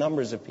large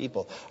numbers of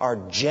people are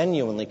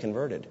genuinely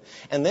converted.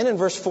 And then in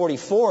verse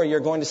 44, you're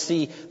going to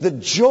see the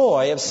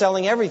joy of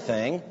selling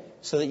everything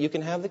so that you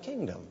can have the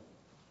kingdom.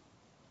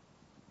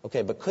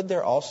 Okay, but could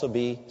there also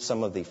be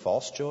some of the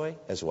false joy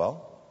as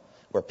well?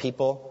 Where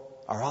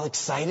people are all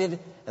excited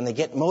and they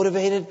get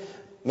motivated,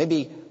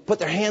 maybe put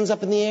their hands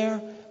up in the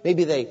air,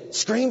 maybe they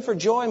scream for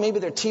joy, maybe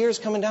there are tears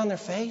coming down their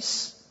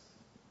face.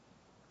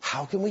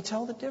 How can we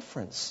tell the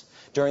difference?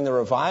 During the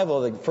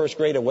revival of the First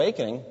Great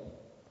Awakening,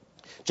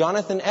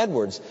 Jonathan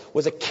Edwards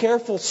was a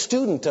careful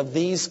student of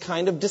these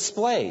kind of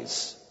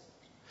displays.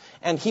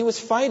 And he was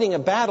fighting a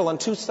battle on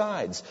two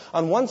sides.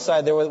 On one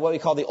side, there were what we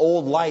call the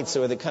old lights,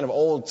 or the kind of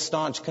old,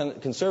 staunch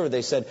conservative.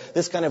 They said,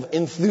 this kind of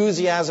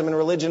enthusiasm in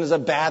religion is a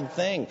bad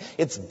thing.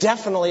 It's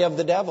definitely of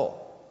the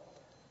devil.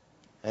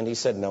 And he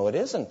said, no, it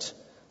isn't.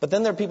 But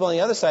then there are people on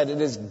the other side.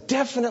 It is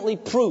definitely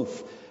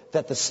proof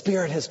that the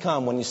Spirit has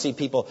come when you see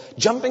people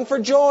jumping for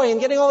joy and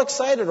getting all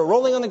excited or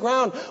rolling on the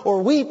ground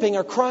or weeping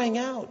or crying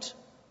out.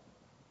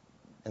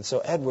 And so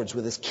Edwards,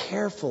 with his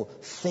careful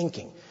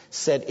thinking,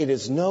 said it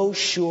is no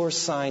sure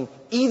sign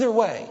either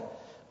way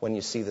when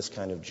you see this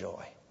kind of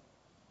joy.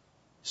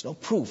 There's no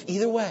proof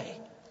either way,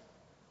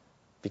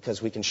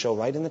 because we can show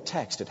right in the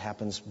text it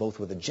happens both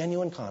with a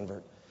genuine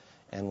convert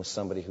and with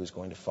somebody who's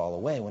going to fall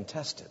away when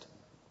tested.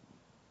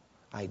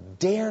 I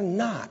dare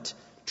not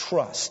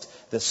trust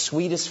the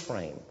sweetest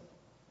frame,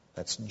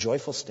 that's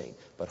joyful state,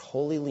 but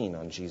wholly lean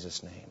on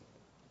Jesus' name.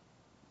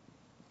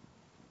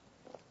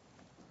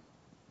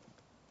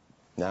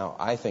 Now,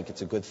 I think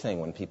it's a good thing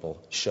when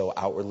people show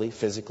outwardly,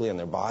 physically, in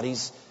their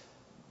bodies,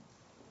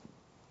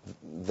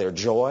 their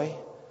joy.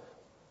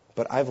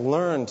 But I've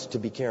learned to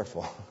be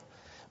careful.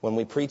 When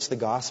we preach the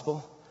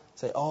gospel,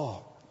 say,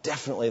 oh,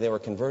 definitely they were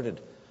converted.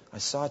 I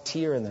saw a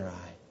tear in their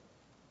eye.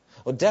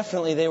 Oh,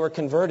 definitely they were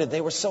converted.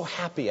 They were so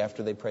happy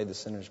after they prayed the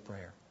sinner's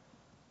prayer.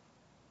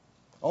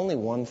 Only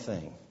one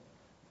thing.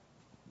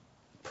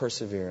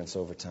 Perseverance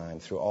over time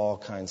through all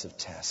kinds of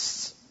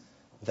tests.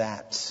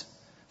 That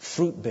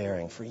fruit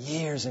bearing for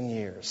years and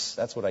years.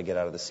 That's what I get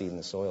out of the seed in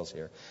the soils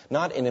here.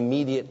 Not an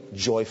immediate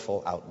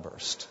joyful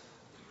outburst.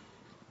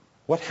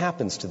 What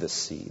happens to this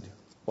seed?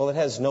 Well, it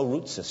has no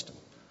root system,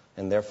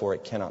 and therefore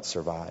it cannot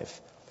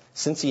survive.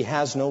 Since he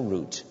has no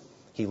root,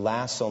 he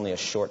lasts only a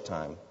short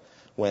time.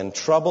 When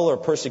trouble or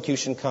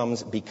persecution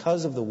comes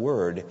because of the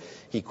word,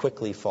 he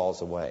quickly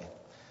falls away.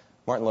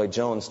 Martin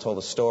Lloyd-Jones told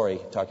a story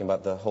talking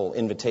about the whole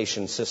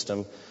invitation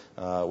system,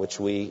 which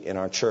we in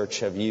our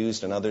church have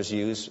used and others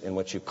use, in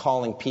which you're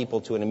calling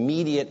people to an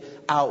immediate,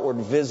 outward,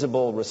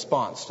 visible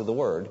response to the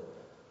word.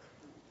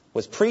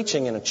 Was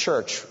preaching in a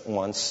church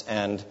once,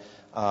 and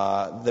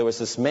there was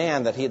this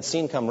man that he had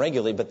seen come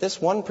regularly, but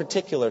this one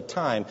particular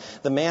time,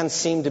 the man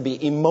seemed to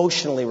be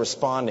emotionally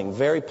responding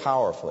very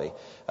powerfully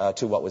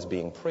to what was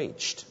being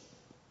preached.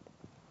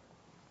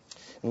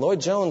 And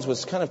Lloyd-Jones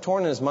was kind of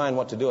torn in his mind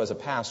what to do as a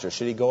pastor.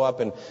 Should he go up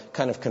and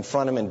kind of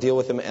confront him and deal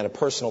with him at a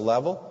personal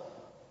level?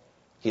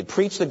 He had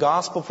preached the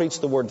gospel,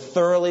 preached the word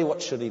thoroughly.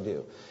 What should he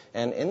do?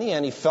 And in the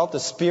end, he felt the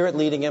Spirit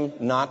leading him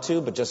not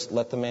to, but just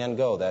let the man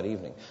go that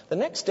evening. The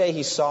next day,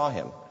 he saw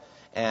him,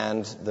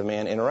 and the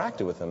man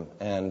interacted with him.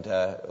 And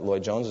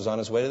Lloyd-Jones was on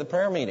his way to the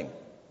prayer meeting.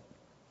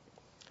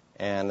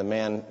 And the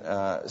man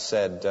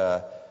said,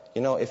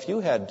 if you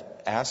had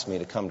asked me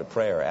to come to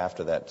prayer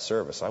after that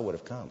service, I would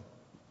have come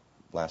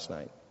last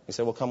night. He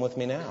said, well, come with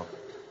me now.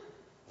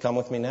 Come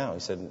with me now. He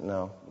said,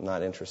 no, I'm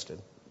not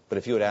interested. But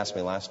if you had asked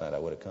me last night, I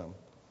would have come.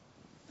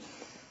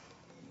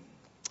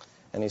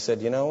 And he said,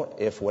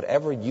 if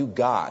whatever you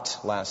got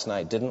last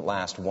night didn't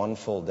last one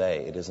full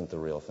day, it isn't the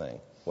real thing,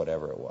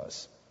 whatever it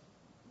was.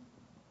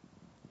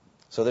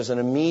 So there's an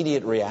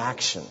immediate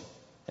reaction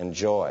and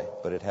joy,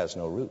 but it has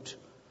no root.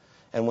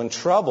 And when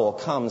trouble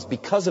comes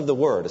because of the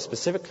word, a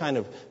specific kind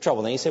of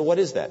trouble, then you say, what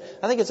is that?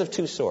 I think it's of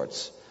two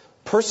sorts.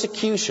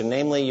 Persecution,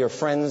 namely your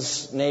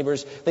friends,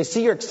 neighbors, they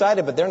see you're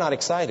excited, but they're not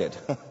excited.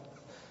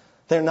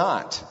 They're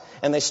not.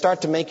 And they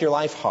start to make your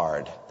life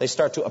hard. They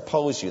start to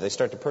oppose you. They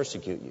start to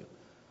persecute you.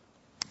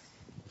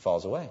 It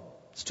falls away.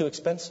 It's too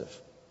expensive.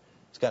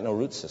 It's got no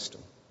root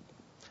system.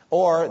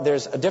 Or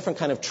there's a different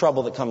kind of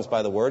trouble that comes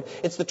by the word.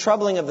 It's the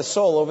troubling of the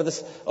soul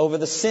over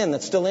the sin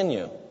that's still in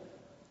you.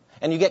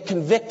 And you get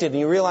convicted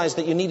and you realize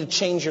that you need to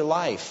change your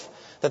life.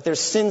 That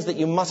there's sins that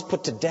you must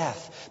put to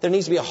death. There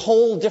needs to be a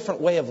whole different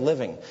way of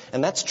living.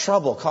 And that's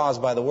trouble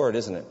caused by the word,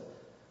 isn't it?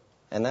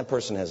 And that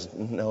person has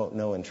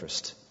no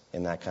interest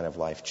in that kind of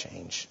life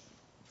change.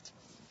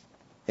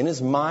 In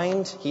his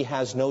mind, he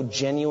has no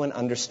genuine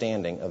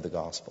understanding of the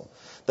gospel.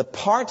 The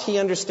part he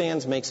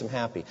understands makes him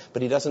happy,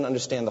 but he doesn't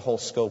understand the whole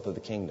scope of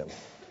the kingdom.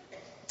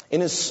 In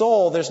his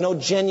soul, there's no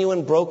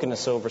genuine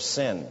brokenness over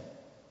sin.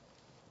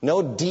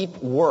 No deep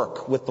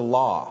work with the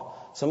law.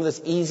 Some of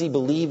this easy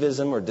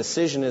believism or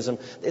decisionism,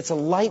 it's a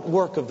light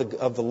work of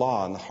the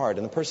law in the heart,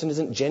 and the person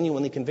isn't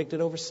genuinely convicted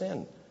over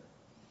sin.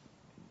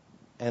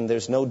 And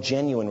there's no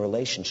genuine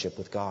relationship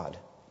with God.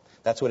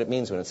 That's what it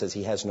means when it says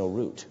he has no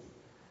root.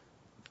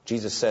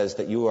 Jesus says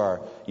that you are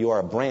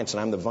a branch and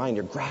I'm the vine.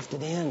 You're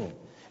grafted in.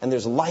 And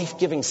there's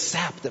life-giving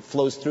sap that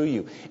flows through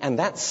you. And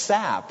that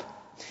sap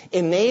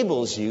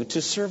enables you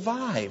to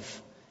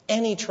survive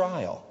any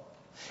trial.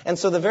 And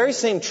so the very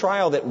same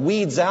trial that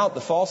weeds out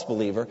the false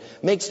believer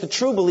makes the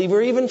true believer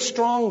even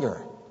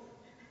stronger.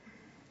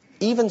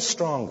 Even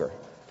stronger.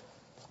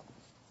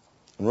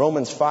 In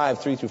Romans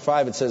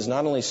 5:3-5, it says,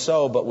 not only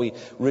so, but we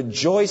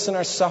rejoice in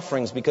our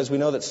sufferings because we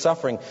know that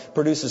suffering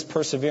produces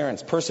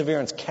perseverance.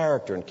 Perseverance,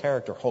 character, and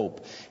character,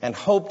 hope. And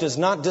hope does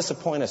not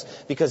disappoint us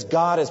because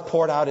God has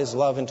poured out his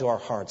love into our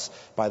hearts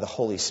by the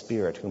Holy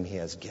Spirit whom he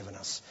has given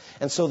us.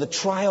 And so the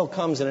trial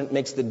comes and it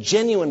makes the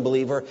genuine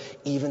believer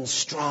even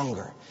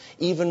stronger,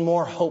 even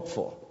more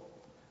hopeful.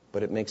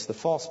 But it makes the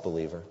false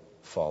believer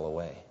fall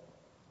away.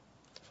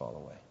 Fall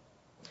away.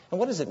 And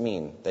what does it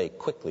mean they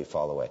quickly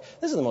fall away?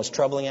 This is the most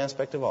troubling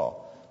aspect of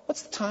all.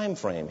 What's the time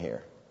frame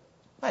here?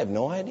 I have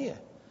no idea.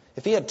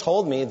 If he had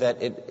told me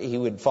that he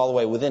would fall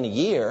away within a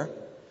year,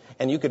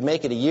 and you could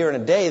make it a year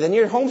and a day, then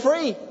you're home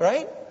free,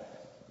 right?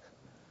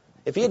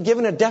 If he had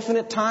given a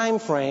definite time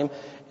frame,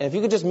 and if you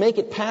could just make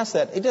it past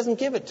that, he doesn't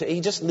give it to you. He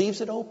just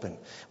leaves it open.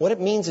 What it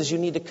means is you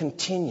need to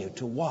continue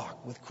to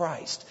walk with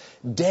Christ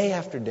day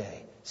after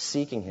day,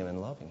 seeking him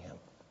and loving him,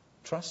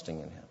 trusting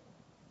in him.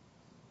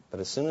 But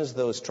as soon as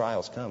those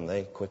trials come,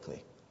 they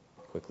quickly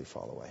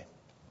fall away.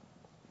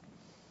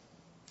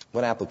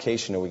 What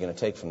application are we going to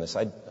take from this?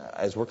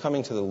 As we're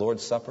coming to the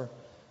Lord's Supper,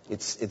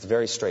 it's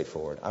very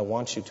straightforward. I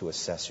want you to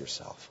assess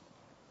yourself.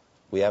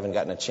 We haven't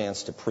gotten a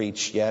chance to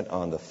preach yet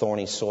on the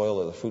thorny soil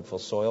or the fruitful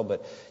soil,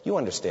 but you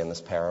understand this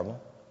parable.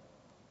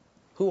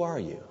 Who are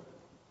you?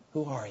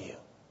 Who are you?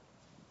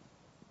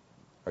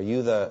 Are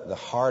you the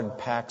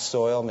hard-packed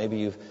soil? Maybe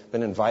you've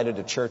been invited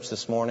to church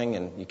this morning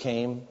and you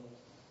came,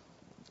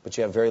 but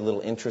you have very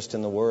little interest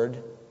in the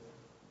Word.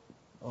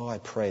 Oh, I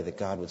pray that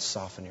God would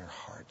soften your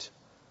heart.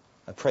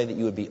 I pray that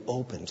you would be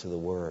open to the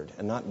Word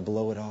and not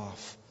blow it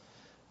off,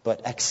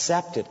 but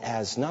accept it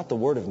as not the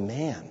word of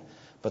man,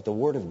 but the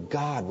word of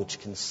God which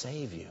can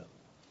save you.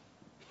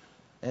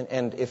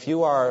 And if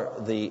you are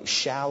the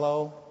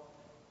shallow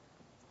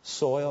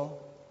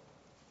soil,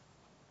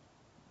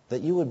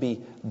 that you would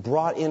be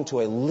brought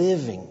into a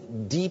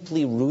living,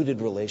 deeply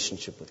rooted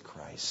relationship with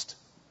Christ.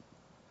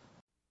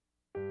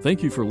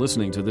 Thank you for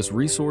listening to this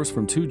resource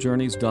from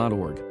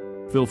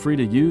twojourneys.org. Feel free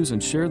to use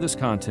and share this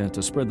content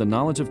to spread the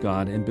knowledge of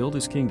God and build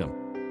His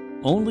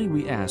kingdom. Only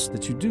we ask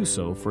that you do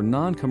so for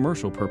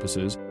non-commercial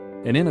purposes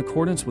and in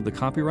accordance with the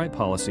copyright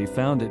policy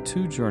found at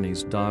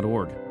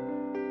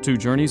twojourneys.org. Two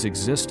Journeys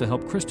exists to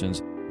help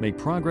Christians make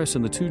progress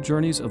in the two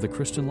journeys of the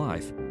Christian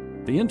life,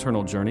 the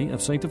internal journey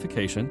of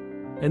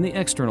sanctification and the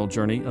external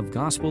journey of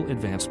gospel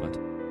advancement.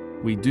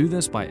 We do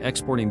this by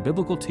exporting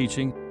biblical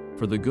teaching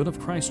for the good of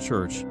Christ's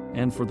church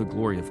and for the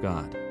glory of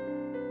God.